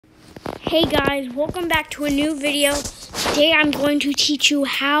Hey guys, welcome back to a new video. Today I'm going to teach you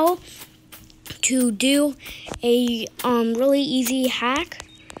how to do a really easy hack.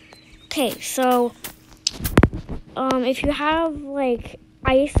 Okay, so if you have like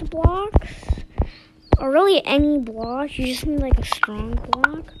ice blocks or really any block, you just need like a strong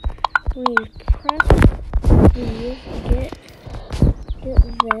block. When you press these, get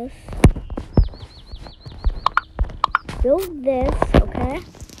this, build this, okay?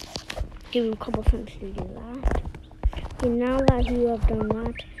 Give you a couple cents to do that. Okay, now that you have done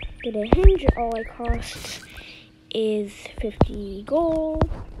that, get a hinge. All it costs is 50 gold.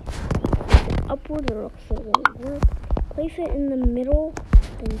 Place it upward or else it won't work. Place it in the middle,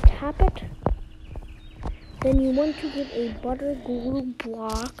 then tap it. Then you want to get a butter glue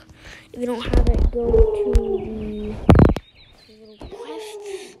block. If you don't have it, go to the little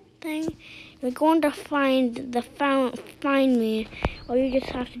quests thing. You're going to find the find me. All you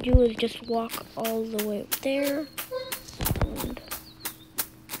just have to do is just walk all the way up there and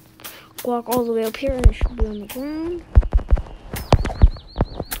walk all the way up here, and it should be on the ground.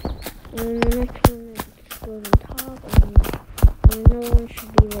 And the next one just goes on top, and another one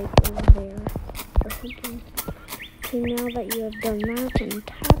should be like over there or something. Okay, now that you have done that and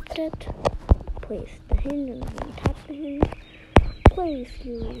tapped it, place the hinge and then tap the hinge. Place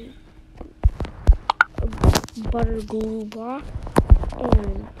your butter glue block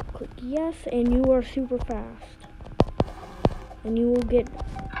and click yes, and you are super fast. And you will get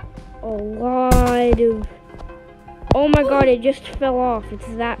a lot of... Oh my god, it just fell off. It's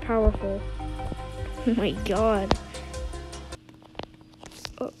that powerful. Oh my god.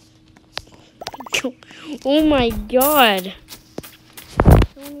 Oh my god.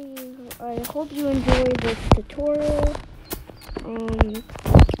 I hope you enjoyed this tutorial.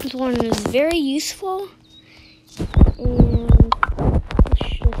 This one is very useful. And let's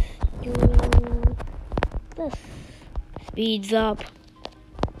just do this. Speeds up.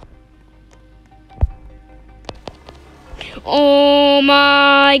 Oh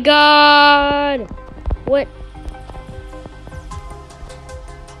my god! What?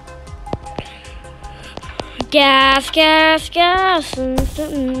 Gas, gas, gas.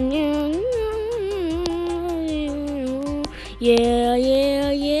 Yeah,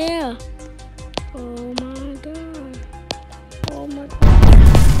 yeah, yeah. Oh my god. Oh my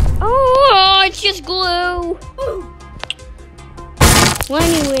god. Oh, it's just glue. Well,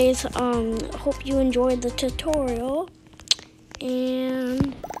 anyways, hope you enjoyed the tutorial.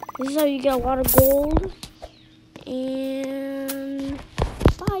 And this is how you get a lot of gold. And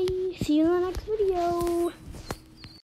bye. See you in the next video.